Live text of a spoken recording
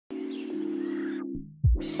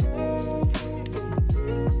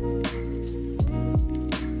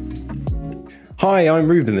Hi, I'm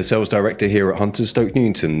Ruben, the sales director here at Hunter Stoke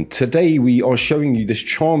Newington. Today we are showing you this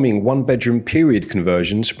charming one-bedroom period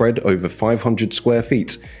conversion spread over 500 square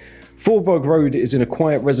feet. FORBURG Road is in a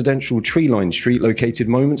quiet residential tree-lined street located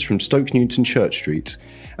moments from Stoke Newington Church Street.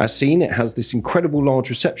 As seen, it has this incredible large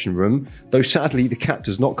reception room, though sadly the cat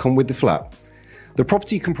does not come with the flat. The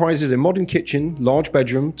property comprises a modern kitchen, large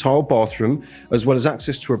bedroom, tiled bathroom, as well as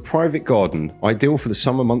access to a private garden, ideal for the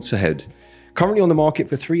summer months ahead. Currently on the market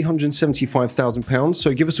for £375,000,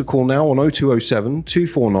 so give us a call now on 0207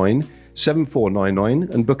 249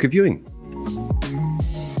 7499 and book a viewing.